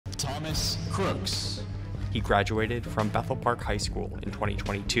Thomas Crooks. He graduated from Bethel Park High School in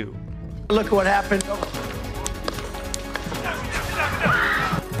 2022. Look what happened.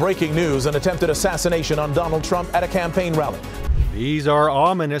 Breaking news, an attempted assassination on Donald Trump at a campaign rally. These are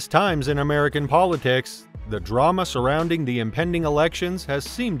ominous times in American politics. The drama surrounding the impending elections has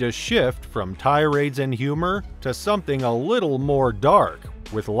seemed to shift from tirades and humor to something a little more dark,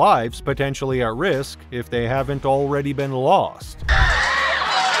 with lives potentially at risk if they haven't already been lost.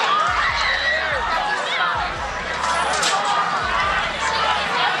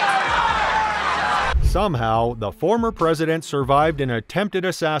 Somehow, the former president survived an attempted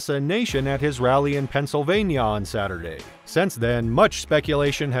assassination at his rally in Pennsylvania on Saturday. Since then, much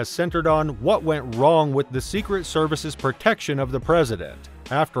speculation has centered on what went wrong with the Secret Service's protection of the president.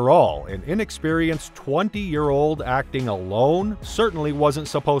 After all, an inexperienced 20-year-old acting alone certainly wasn't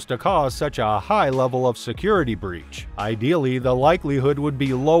supposed to cause such a high level of security breach. Ideally, the likelihood would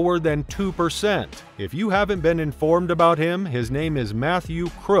be lower than 2%. If you haven't been informed about him, his name is Matthew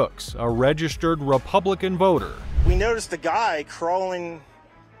Crooks, a registered Republican voter. We noticed a guy crawling,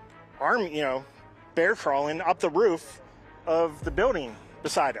 bear crawling up the roof of the building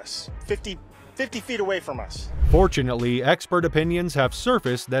beside us, 50 feet away from us. Fortunately, expert opinions have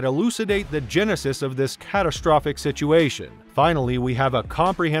surfaced that elucidate the genesis of this catastrophic situation. Finally, we have a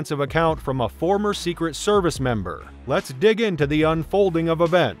comprehensive account from a former Secret Service member. Let's dig into the unfolding of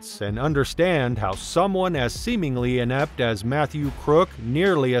events and understand how someone as seemingly inept as Matthew Crook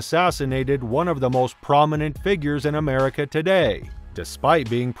nearly assassinated one of the most prominent figures in America today, despite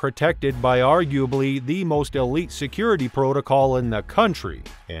being protected by arguably the most elite security protocol in the country.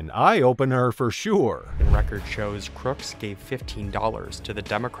 An eye-opener for sure. And record shows Crooks gave $15 to the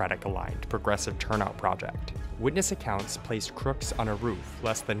Democratic-aligned Progressive Turnout Project. Witness accounts placed Crooks on a roof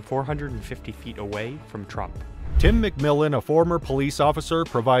less than 450 feet away from Trump. Tim McMillan, a former police officer,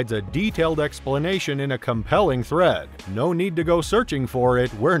 provides a detailed explanation in a compelling thread. No need to go searching for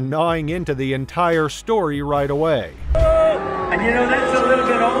it, we're gnawing into the entire story right away. And that's a little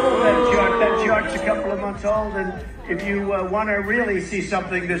bit old, that chart. That chart's a couple of months old, and if you want to really see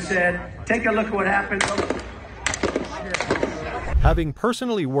something that's said, take a look at what happened. Having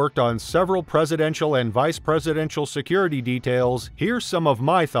personally worked on several presidential and vice presidential security details, here's some of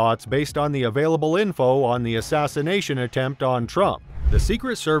my thoughts based on the available info on the assassination attempt on Trump. The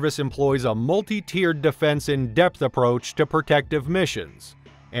Secret Service employs a multi-tiered defense in-depth approach to protective missions.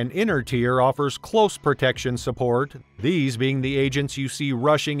 An inner tier offers close protection support, these being the agents you see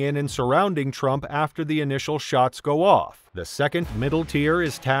rushing in and surrounding Trump after the initial shots go off. The second middle tier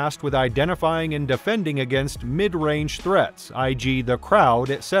is tasked with identifying and defending against mid-range threats, e.g. the crowd,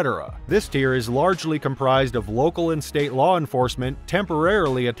 etc. This tier is largely comprised of local and state law enforcement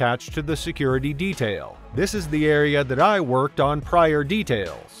temporarily attached to the security detail. This is the area that I worked on prior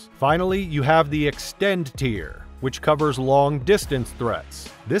details. Finally, you have the extend tier, which covers long-distance threats.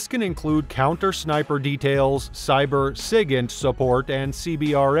 This can include counter-sniper details, cyber SIGINT support, and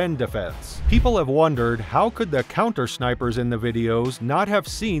CBRN defense. People have wondered, how could the counter-snipers in the videos not have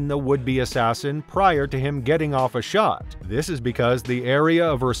seen the would-be assassin prior to him getting off a shot? This is because the area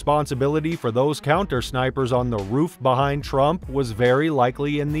of responsibility for those counter-snipers on the roof behind Trump was very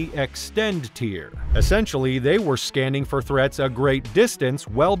likely in the extend tier. Essentially, they were scanning for threats a great distance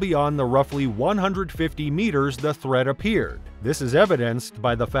well beyond the roughly 150 meters the threat appeared. This is evidenced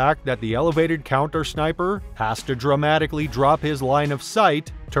by the fact that the elevated counter-sniper has to dramatically drop his line of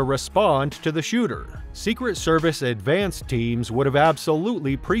sight to respond to the shooter. Secret Service advanced teams would have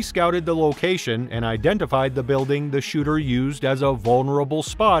absolutely pre-scouted the location and identified the building the shooter used as a vulnerable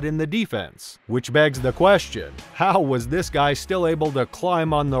spot in the defense. Which begs the question, how was this guy still able to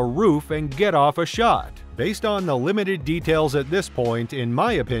climb on the roof and get off a shot? Based on the limited details at this point, in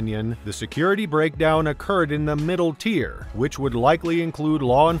my opinion, the security breakdown occurred in the middle tier, which would likely include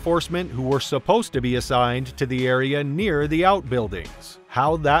law enforcement who were supposed to be assigned to the area near the outbuildings.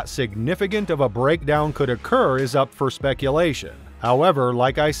 How that significant of a breakdown could occur is up for speculation. However,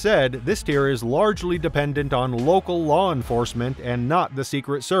 like I said, this tier is largely dependent on local law enforcement and not the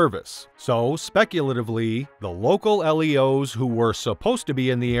Secret Service. So, speculatively, the local LEOs who were supposed to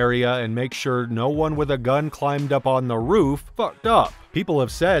be in the area and make sure no one with a gun climbed up on the roof fucked up. People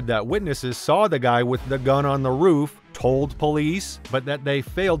have said that witnesses saw the guy with the gun on the roof, told police, but that they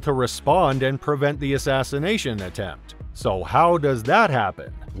failed to respond and prevent the assassination attempt. So how does that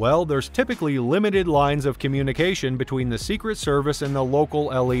happen? Well, there's typically limited lines of communication between the Secret Service and the local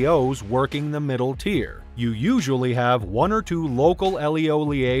LEOs working the middle tier. You usually have 1 or 2 local LEO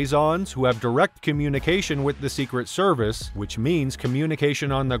liaisons who have direct communication with the Secret Service, which means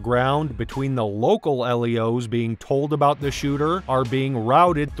communication on the ground between the local LEOs being told about the shooter are being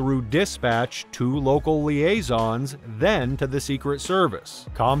routed through dispatch to local liaisons, then to the Secret Service.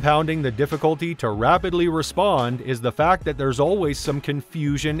 Compounding the difficulty to rapidly respond is the fact that there's always some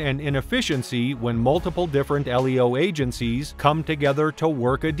confusion and inefficiency when multiple different LEO agencies come together to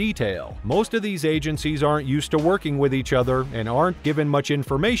work a detail. Most of these agencies aren't used to working with each other and aren't given much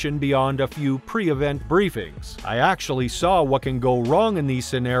information beyond a few pre-event briefings. I actually saw what can go wrong in these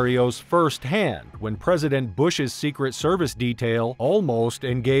scenarios firsthand when President Bush's Secret Service detail almost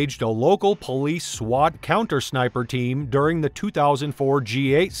engaged a local police SWAT counter-sniper team during the 2004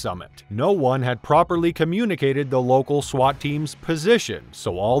 G8 summit. No one had properly communicated the local SWAT team's position,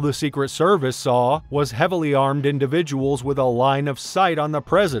 so all the Secret Service saw was heavily armed individuals with a line of sight on the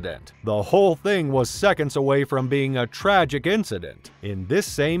president. The whole thing was seconds away from being a tragic incident. In this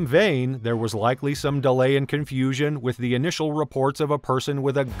same vein, there was likely some delay and confusion with the initial reports of a person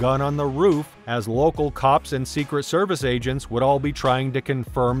with a gun on the roof, as local cops and Secret Service agents would all be trying to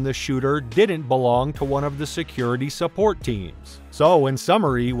confirm the shooter didn't belong to one of the security support teams. So, in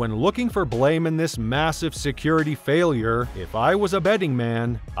summary, when looking for blame in this massive security failure, if I was a betting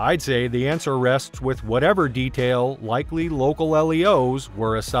man, I'd say the answer rests with whatever detail likely local LEOs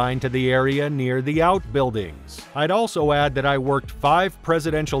were assigned to the area near the outbuildings. I'd also add that I worked 5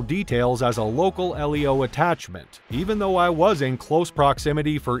 presidential details as a local LEO attachment. Even though I was in close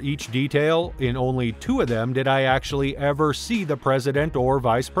proximity for each detail, in only 2 of them did I actually ever see the president or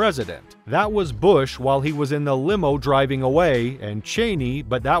vice president. That was Bush while he was in the limo driving away, and Cheney,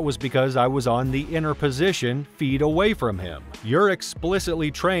 but that was because I was on the inner position, feet away from him. You're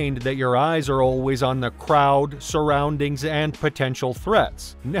explicitly trained that your eyes are always on the crowd, surroundings, and potential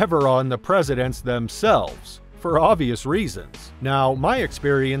threats, never on the presidents themselves, for obvious reasons. Now, my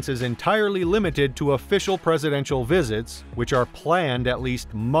experience is entirely limited to official presidential visits, which are planned at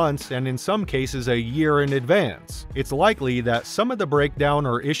least months and in some cases a year in advance. It's likely that some of the breakdown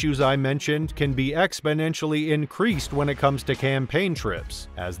or issues I mentioned can be exponentially increased when it comes to campaign trips,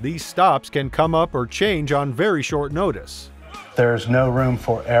 as these stops can come up or change on very short notice. There's no room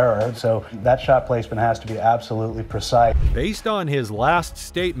for error, so that shot placement has to be absolutely precise. Based on his last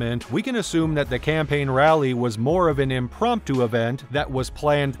statement, we can assume that the campaign rally was more of an impromptu event that was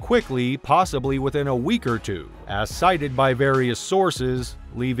planned quickly, possibly within a week or 2, as cited by various sources,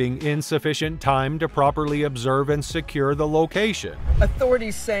 leaving insufficient time to properly observe and secure the location.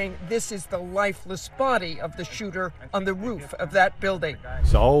 Authorities saying this is the lifeless body of the shooter on the roof of that building.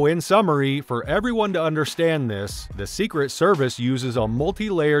 So, in summary, for everyone to understand this, the Secret Service uses a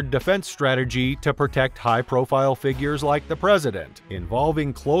multi-layered defense strategy to protect high-profile figures like the president,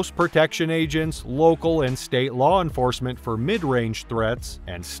 involving close protection agents, local and state law enforcement for mid-range threats,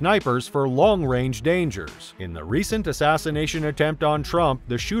 and snipers for long-range dangers. In the recent assassination attempt on Trump,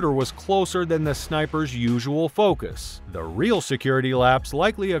 the shooter was closer than the sniper's usual focus. The real security lapse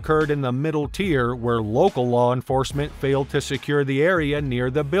likely occurred in the middle tier, where local law enforcement failed to secure the area near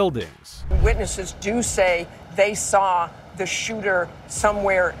the buildings. Witnesses do say they saw the shooter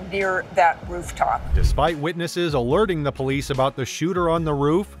somewhere near that rooftop. Despite witnesses alerting the police about the shooter on the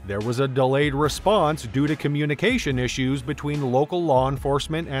roof, there was a delayed response due to communication issues between local law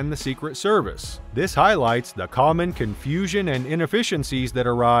enforcement and the Secret Service. This highlights the common confusion and inefficiencies that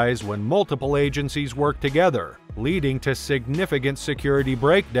arise when multiple agencies work together, leading to significant security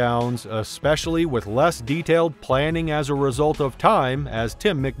breakdowns, especially with less detailed planning as a result of time, as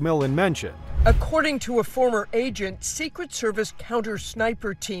Tim McMillan mentioned. According to a former agent, Secret Service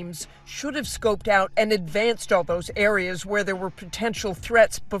counter-sniper teams should have scoped out and advanced all those areas where there were potential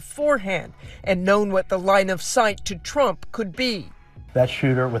threats beforehand and known what the line of sight to Trump could be. That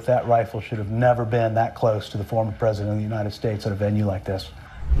shooter with that rifle should have never been that close to the former president of the United States at a venue like this.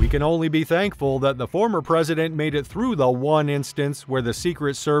 We can only be thankful that the former president made it through the one instance where the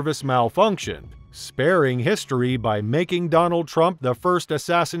Secret Service malfunctioned, sparing history by making Donald Trump the first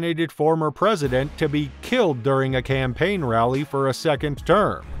assassinated former president to be killed during a campaign rally for a second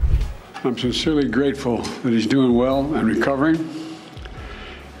term. I'm sincerely grateful that he's doing well and recovering,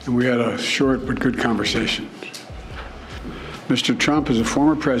 and we had a short but good conversation. Mr. Trump, as a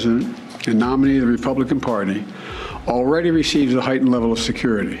former president and nominee of the Republican Party, already receives a heightened level of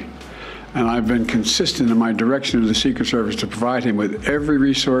security, and I've been consistent in my direction to the Secret Service to provide him with every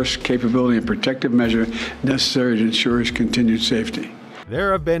resource, capability, and protective measure necessary to ensure his continued safety.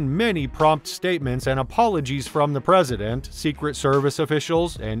 There have been many prompt statements and apologies from the president, Secret Service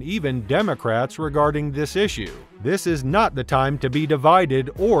officials, and even Democrats regarding this issue. This is not the time to be divided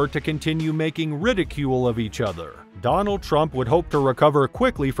or to continue making ridicule of each other. Donald Trump would hope to recover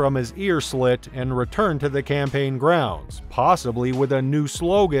quickly from his ear slit and return to the campaign grounds, possibly with a new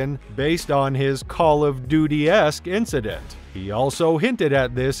slogan based on his Call of Duty-esque incident. He also hinted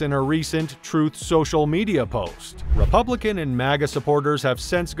at this in a recent Truth social media post. Republican and MAGA supporters have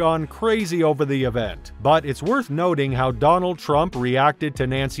since gone crazy over the event, but it's worth noting how Donald Trump reacted to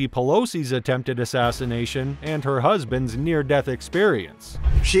Nancy Pelosi's attempted assassination and her husband's near-death experience.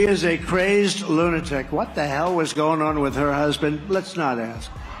 She is a crazed lunatic. What the hell was going on with her husband? Let's not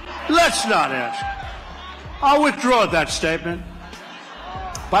ask. Let's not ask. I'll withdraw that statement.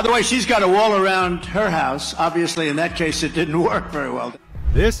 By the way, she's got a wall around her house. Obviously, in that case, it didn't work very well.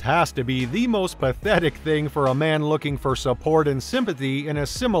 This has to be the most pathetic thing for a man looking for support and sympathy in a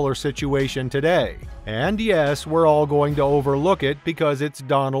similar situation today. And yes, we're all going to overlook it because it's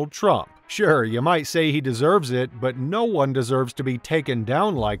Donald Trump. Sure, you might say he deserves it, but no one deserves to be taken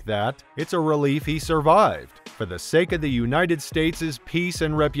down like that. It's a relief he survived. For the sake of the United States' peace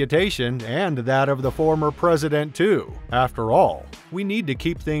and reputation, and that of the former president too. After all, we need to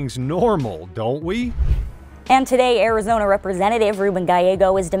keep things normal, don't we? And today, Arizona Representative Ruben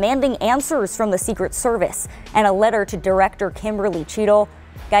Gallego is demanding answers from the Secret Service. And a letter to Director Kimberly Cheadle,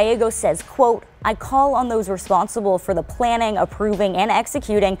 Gallego says, quote, "I call on those responsible for the planning, approving, and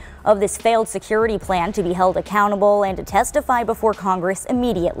executing of this failed security plan to be held accountable and to testify before Congress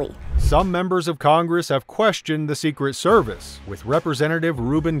immediately." Some members of Congress have questioned the Secret Service, with Representative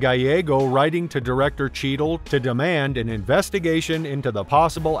Ruben Gallego writing to Director Cheadle to demand an investigation into the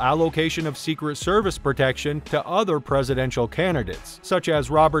possible allocation of Secret Service protection to other presidential candidates, such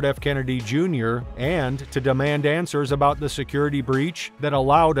as Robert F. Kennedy Jr., and to demand answers about the security breach that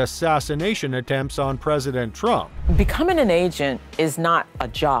allowed assassination attempts on President Trump. Becoming an agent is not a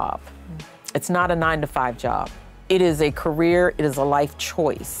job. It's not a 9-to-5 job. It is a career, it is a life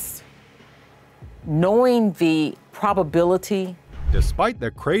choice. Knowing the probability. Despite the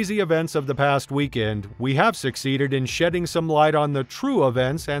crazy events of the past weekend, we have succeeded in shedding some light on the true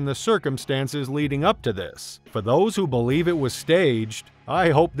events and the circumstances leading up to this. For those who believe it was staged, I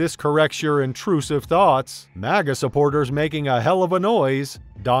hope this corrects your intrusive thoughts. MAGA supporters making a hell of a noise.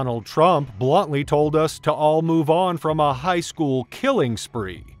 Donald Trump bluntly told us to all move on from a high school killing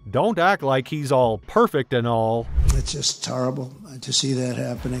spree. Don't act like he's all perfect and all. It's just horrible to see that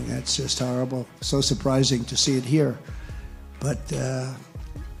happening. It's just horrible. So surprising to see it here. But I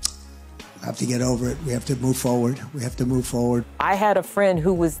have to get over it. We have to move forward. We have to move forward. I had a friend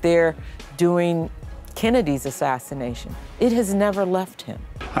who was there during Kennedy's assassination. It has never left him.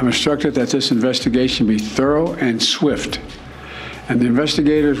 I'm instructed that this investigation be thorough and swift, and the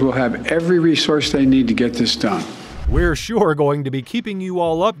investigators will have every resource they need to get this done. We're sure going to be keeping you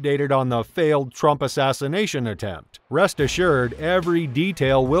all updated on the failed Trump assassination attempt. Rest assured, every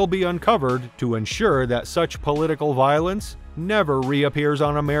detail will be uncovered to ensure that such political violence never reappears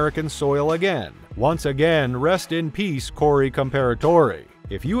on American soil again. Once again, rest in peace, Cory Comparatore.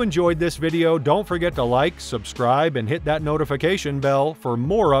 If you enjoyed this video, don't forget to like, subscribe, and hit that notification bell for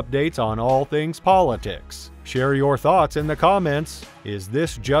more updates on all things politics. Share your thoughts in the comments. Is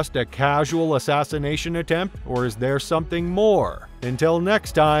this just a casual assassination attempt, or is there something more? Until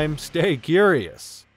next time, stay curious.